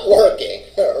 not working,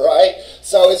 right?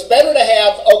 So it's better to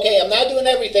have, okay, I'm not doing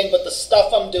everything, but the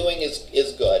stuff I'm doing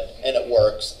is good, and it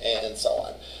works, and so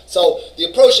on. So the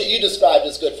approach that you described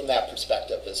is good from that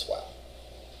perspective as well.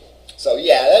 So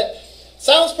yeah, that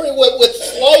sounds pretty, with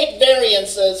slight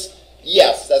variances,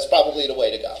 yes, that's probably the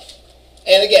way to go.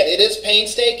 And again, it is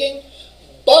painstaking,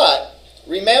 but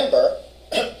remember,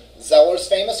 Zeller's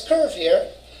famous curve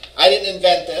here. I didn't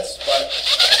invent this, but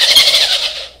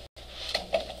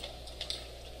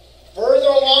further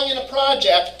along in a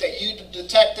project that you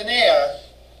detect an error,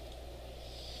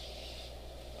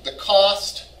 the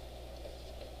cost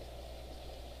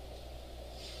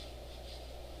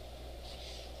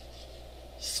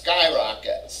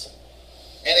skyrockets.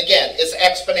 And again, it's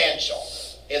exponential.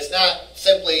 It's not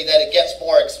simply that it gets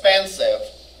more expensive.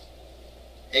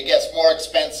 It gets more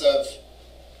expensive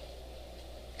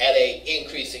at an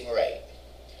increasing rate.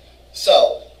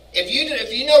 So, if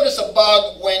you notice a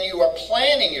bug when you are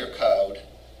planning your code,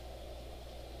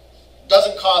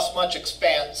 doesn't cost much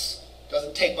expense,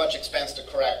 doesn't take much expense to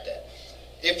correct it.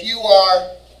 If you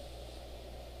are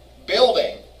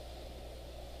building,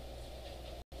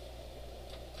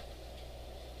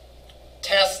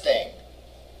 testing,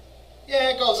 yeah,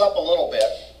 it goes up a little bit.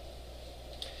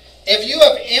 If you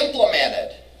have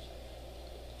implemented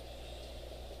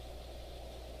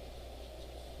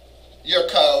your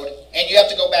code and you have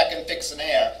to go back and fix an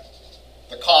error,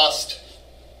 the cost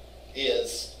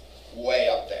is way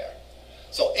up there.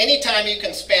 So anytime you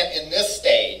can spend in this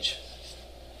stage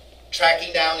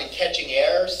tracking down and catching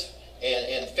errors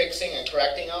and fixing and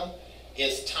correcting them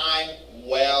is time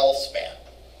well spent.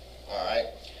 All right.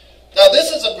 Now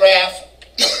this is a graph.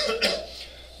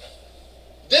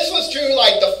 This was true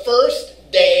like the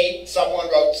first day someone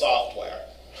wrote software.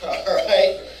 All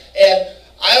right. And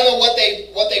I don't know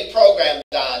what they programmed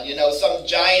on, you know, some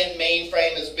giant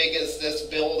mainframe as big as this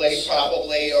building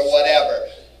probably or whatever.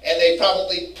 And they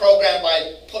probably programmed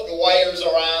by putting wires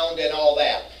around and all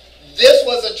that. This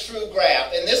was a true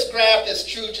graph, and this graph is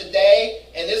true today,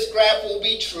 and this graph will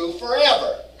be true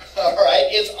forever. All right?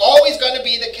 It's always going to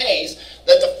be the case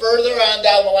that the further on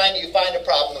down the line you find a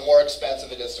problem, the more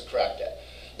expensive it is to correct it.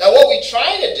 Now what we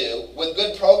try to do with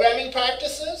good programming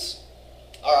practices,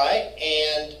 all right,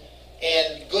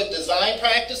 and good design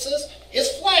practices is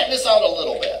flatten this out a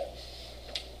little bit.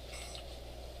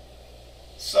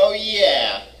 So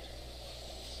yeah,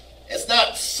 it's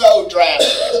not so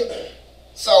drastic.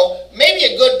 So maybe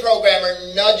a good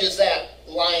programmer nudges that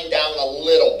line down a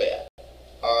little bit,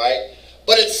 all right?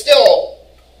 But it's still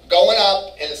going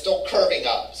up and it's still curving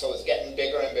up, so it's getting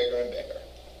bigger and bigger and bigger.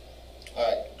 All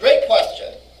right, great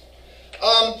question.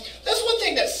 That's one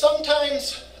thing that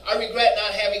sometimes I regret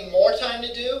not having more time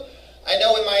to do. I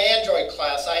know in my Android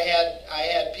class I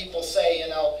had people say, you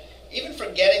know, even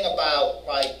forgetting about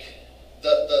like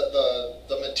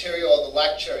the material of the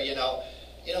lecture, you know,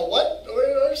 what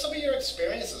are some of your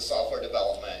experiences in software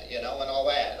development, you know, and all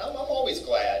that. And I'm always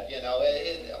glad, you know,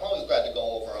 I'm always glad to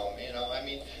go over them, you know. I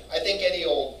mean, I think any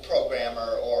old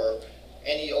programmer or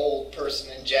any old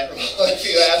person in general, if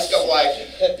you ask them,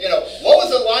 like, you know, what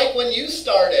was it like when you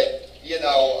started, you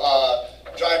know,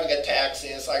 driving a taxi?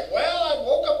 And it's like, well, I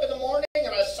woke up in the morning and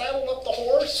I saddled up the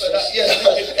horse, and you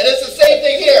know, and it's the same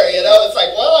thing here, you know. It's like,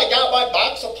 well, I got my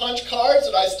box of punch cards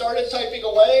and I started typing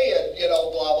away, and you know,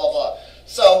 blah blah blah.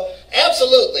 So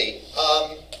absolutely,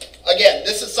 again,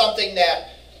 this is something that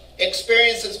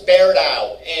experiences bear it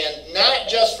out, and not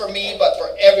just for me, but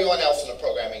for everyone else in the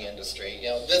programming industry. You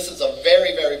know, this is a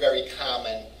very, very, very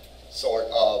common sort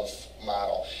of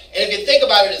model. And if you think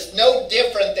about it, it's no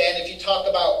different than if you talk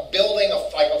about building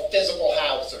like a physical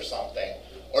house or something,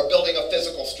 or building a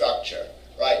physical structure,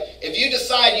 right? If you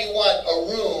decide you want a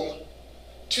room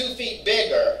 2 feet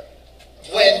bigger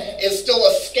when it's still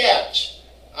a sketch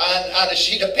on a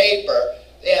sheet of paper,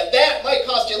 and that might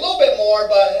cost you a little bit more,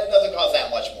 but it doesn't cost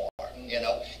that much more. You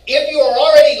know, if you are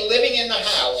already living in the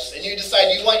house and you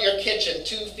decide you want your kitchen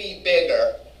 2 feet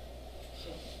bigger,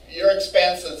 your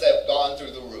expenses have gone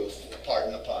through the roof,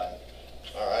 pardon the pun.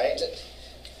 All right?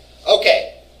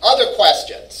 Okay, other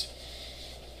questions?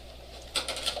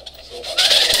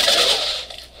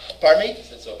 Pardon me?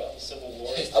 So about the Civil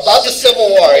War? About the Civil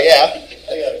War, yeah.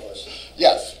 I got a question.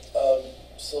 Yes.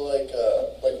 So like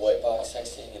white box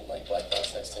texting and like black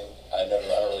box texting, I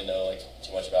don't really know like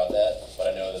too much about that, but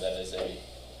I know that that is a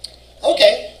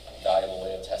Okay. valuable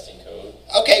way of testing code.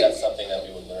 Okay. That's something that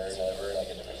we would learn over like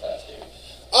a different class too.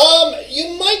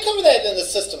 You might cover that in the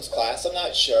systems class. I'm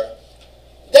not sure.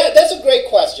 That's a great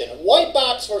question. White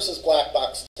box versus black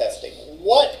box testing.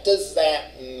 What does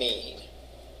that mean?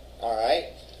 All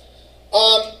right.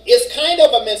 It's kind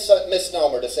of a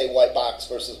misnomer to say white box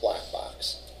versus black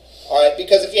box. All right,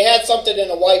 because if you had something in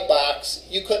a white box,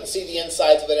 you couldn't see the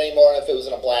insides of it anymore if it was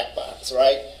in a black box,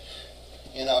 right?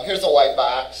 You know, here's a white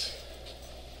box.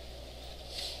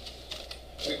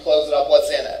 We close it up. What's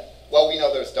in it? Well, we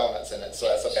know there's donuts in it, so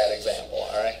that's a bad example.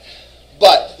 All right.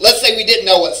 But let's say we didn't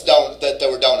know that there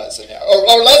were donuts in there.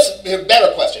 Or let's have a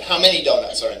better question. How many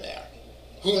donuts are in there?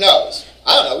 Who knows?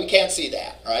 I don't know. We can't see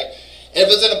that, right? And if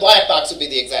it was in a black box, it would be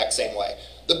the exact same way.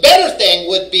 The better thing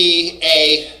would be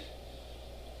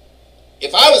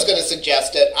if I was going to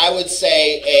suggest it, I would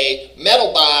say a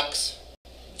metal box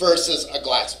versus a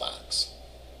glass box.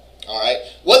 All right?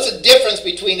 What's the difference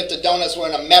between if the donuts were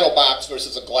in a metal box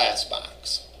versus a glass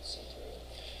box?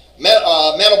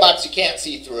 Metal box you can't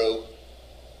see through.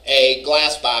 A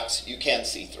glass box you can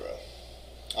see through.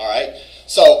 All right?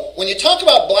 So when you talk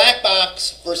about black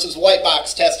box versus white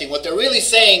box testing, what they're really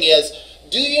saying is,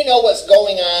 do you know what's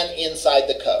going on inside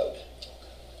the code?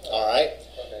 All right?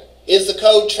 Okay. Is the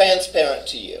code transparent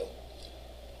to you?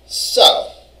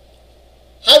 So,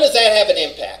 how does that have an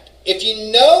impact? If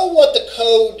you know what the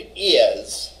code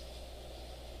is,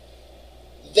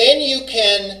 then you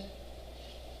can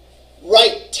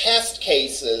write test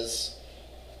cases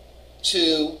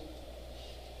to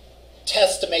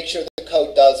test to make sure the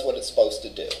code does what it's supposed to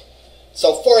do.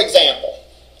 So, for example,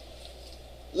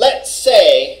 let's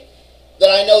say that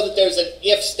I know that there's an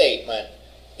if statement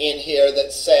in here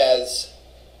that says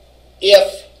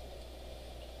if,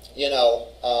 you know,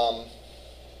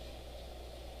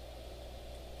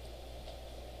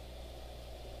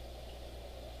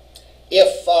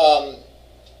 if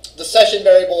the session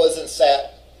variable isn't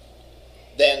set,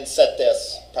 then set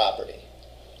this property.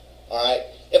 All right.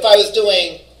 If I was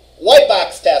doing white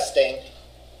box testing,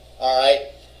 all right,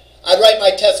 I'd write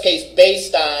my test case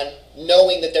based on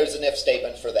knowing that there's an if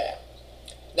statement for that.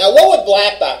 Now, what would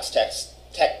black box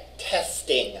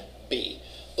testing be?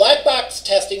 Black box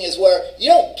testing is where you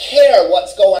don't care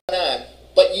what's going on,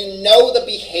 but you know the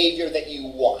behavior that you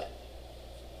want.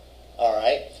 All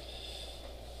right.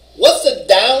 What's the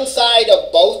downside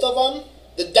of both of them?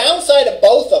 The downside of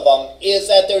both of them is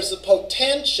that there's a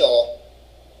potential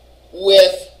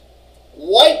with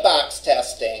white box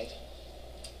testing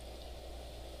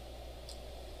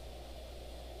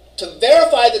to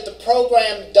verify that the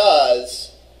program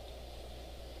does,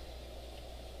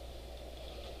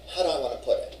 how do I want to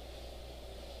put it?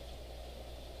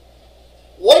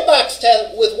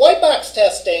 With white box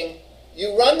testing,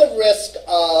 you run the risk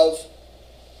of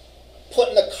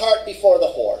putting the cart before the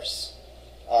horse,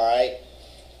 all right?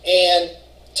 And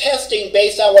testing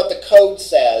based on what the code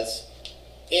says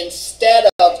instead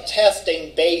of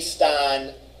testing based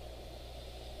on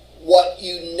what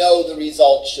you know the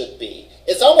result should be.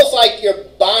 It's almost like you're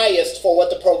biased for what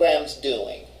the program's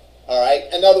doing, all right?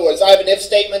 In other words, I have an if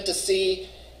statement to see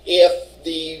if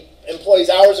the employee's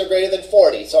hours are greater than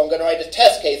 40, so I'm going to write a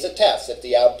test case that tests if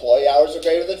the employee hours are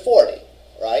greater than 40,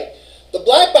 right? The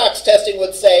black box testing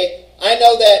would say, I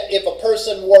know that if a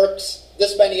person works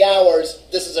this many hours,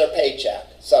 this is their paycheck.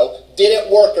 So, did it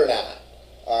work or not?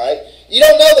 All right? You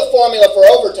don't know the formula for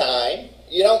overtime.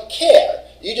 You don't care.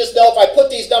 You just know if I put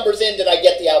these numbers in, did I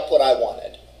get the output I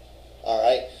wanted? All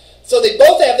right? So they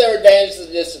both have their advantages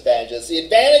and disadvantages. The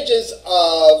advantages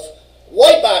of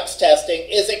white box testing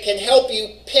is it can help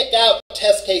you pick out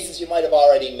test cases you might have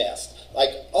already missed.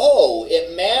 Like, oh,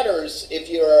 it matters if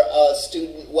you're a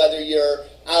student, whether you're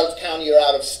out of county or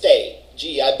out of state.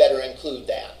 Gee, I better include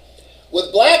that.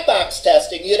 With black box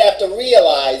testing, you'd have to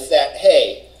realize that,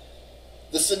 hey,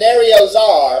 the scenarios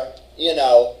are,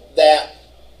 that,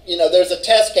 there's a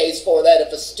test case for that.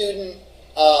 If a student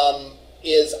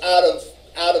is out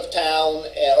of town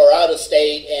or out of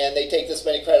state and they take this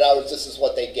many credit hours, this is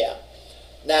what they get.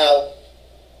 Now,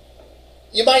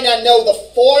 you might not know the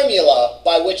formula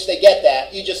by which they get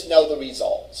that. You just know the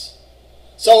results.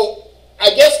 So,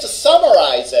 I guess to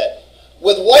summarize it,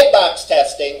 with white box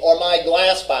testing or my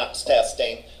glass box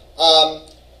testing,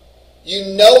 you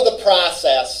know the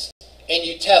process and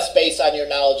you test based on your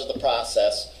knowledge of the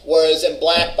process. Whereas in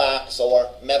black box or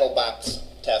metal box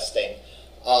testing,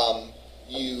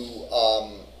 you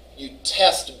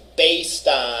test based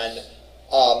on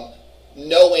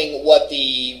knowing what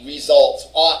the results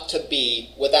ought to be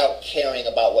without caring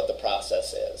about what the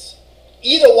process is.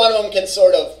 Either one of them can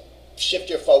sort of shift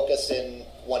your focus in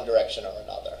one direction or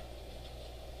another.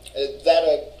 Is that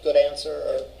a good answer?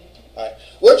 Or? All right.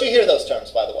 Where'd you hear those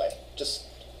terms, by the way? Just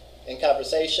in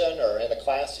conversation or in a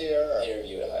class here? Or?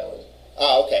 Interview at Highland.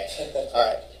 Oh, okay. All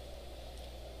right.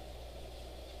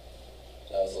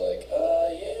 And I was like,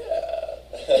 yeah.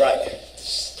 Right.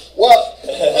 Well,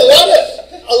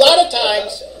 a lot of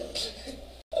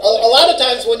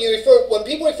times when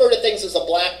people refer to things as a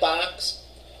black box,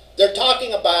 they're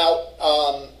talking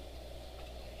about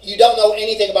you don't know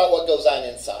anything about what goes on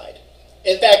inside.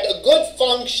 In fact, a good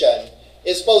function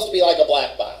is supposed to be like a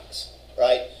black box,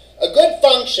 right? A good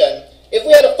function, if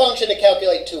we had a function to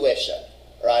calculate tuition,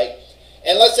 right?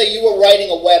 And let's say you were writing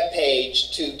a web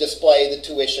page to display the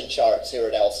tuition charts here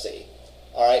at LC,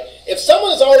 all right? If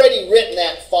someone has already written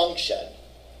that function,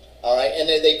 all right, and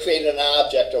they created an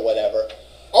object or whatever,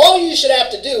 all you should have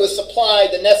to do is supply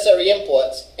the necessary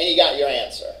inputs, and you got your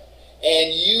answer.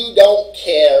 And you don't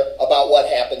care about what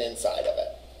happened inside of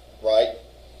it, right?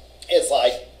 It's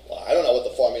like, well, I don't know what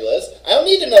the formula is. I don't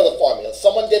need to know the formula.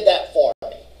 Someone did that for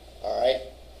me, all right?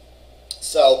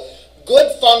 So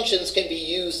good functions can be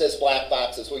used as black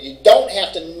boxes where you don't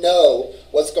have to know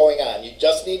what's going on. You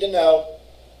just need to know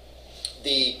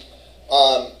the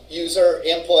user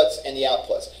inputs and the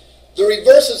outputs. The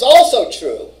reverse is also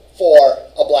true for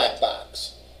a black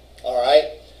box, all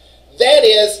right? That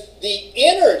is, the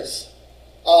innards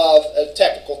of a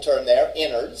technical term there,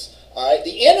 innards, all right?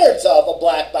 The innards of a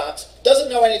black box doesn't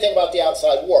know anything about the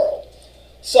outside world.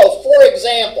 So, for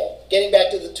example, getting back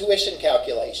to the tuition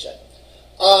calculation,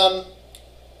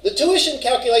 the tuition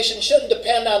calculation shouldn't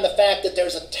depend on the fact that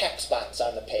there's a text box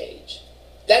on the page.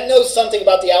 That knows something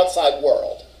about the outside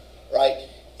world, right?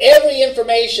 Every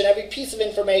information, every piece of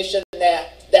information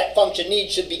that function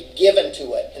needs should be given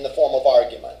to it in the form of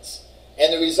arguments.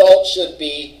 And the result should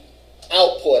be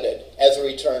outputted as a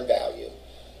return value.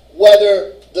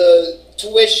 Whether the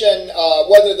tuition,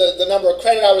 whether the number of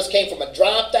credit hours came from a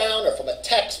drop-down or from a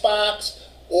text box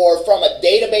or from a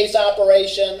database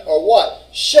operation or what,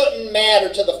 shouldn't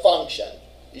matter to the function.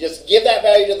 You just give that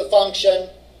value to the function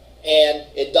and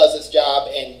it does its job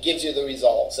and gives you the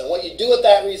results. And what you do with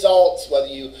that results, whether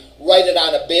you write it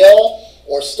on a bill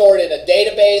or store it in a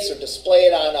database or display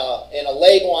it in a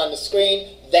label on the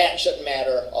screen, that shouldn't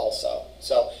matter also.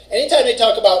 So anytime they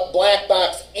talk about black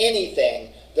box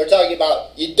anything, they're talking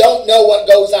about you don't know what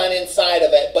goes on inside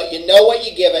of it, but you know what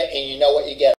you give it and you know what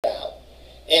you get out.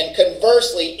 And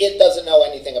conversely, it doesn't know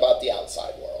anything about the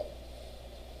outside world.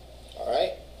 All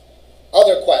right?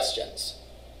 Other questions?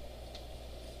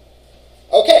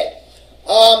 Okay.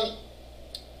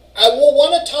 I will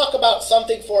want to talk about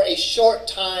something for a short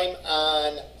time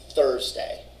on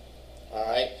Thursday. All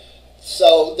right?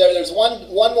 So there's one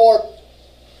more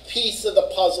piece of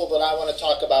the puzzle that I want to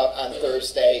talk about on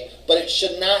Thursday, but it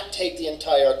should not take the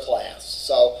entire class.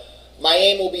 So my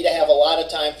aim will be to have a lot of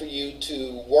time for you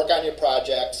to work on your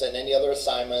projects and any other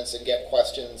assignments and get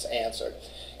questions answered.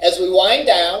 As we wind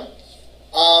down,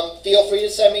 feel free to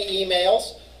send me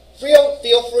emails.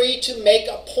 Feel free to make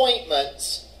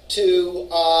appointments to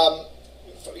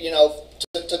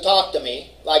talk to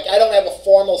me. Like, I don't have a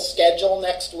formal schedule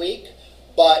next week,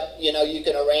 but you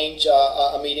can arrange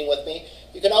a meeting with me.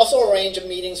 You can also arrange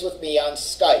meetings with me on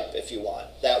Skype if you want.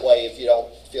 That way, if you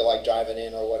don't feel like driving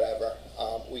in or whatever,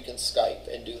 we can Skype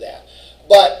and do that.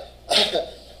 But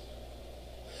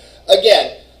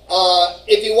again,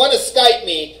 if you want to Skype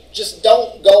me, just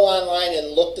don't go online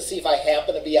and look to see if I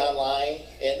happen to be online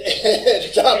and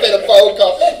drop in a phone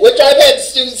call, which I've had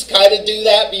students kind of do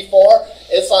that before.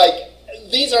 It's like,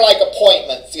 these are like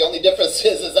appointments. The only difference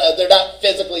is that they're not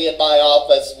physically in my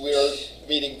office. We're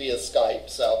meeting via Skype.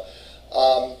 So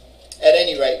at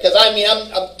any rate, because I'm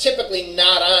typically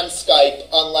not on Skype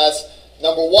unless,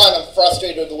 number one, I'm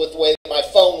frustrated with the way my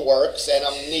phone works and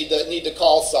I need to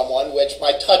call someone, which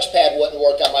my touchpad wouldn't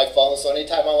work on my phone, so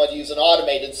anytime I want to use an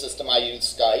automated system, I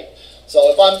use Skype.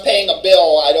 So if I'm paying a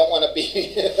bill, I don't want to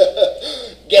be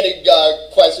getting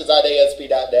questions on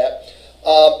ASP.net.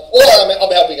 Or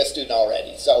I'm helping a student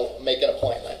already, so make an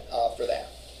appointment for that.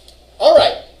 All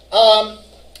right.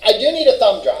 I do need a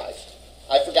thumb drive.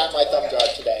 I forgot my thumb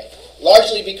drive today,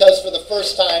 largely because for the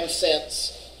first time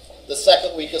since the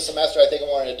second week of semester, I think I'm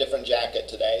wearing a different jacket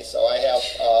today. So I have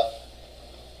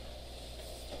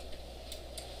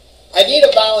I need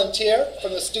a volunteer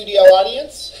from the studio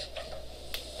audience.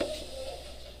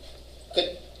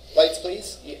 Could lights,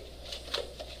 please? Yeah.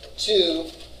 To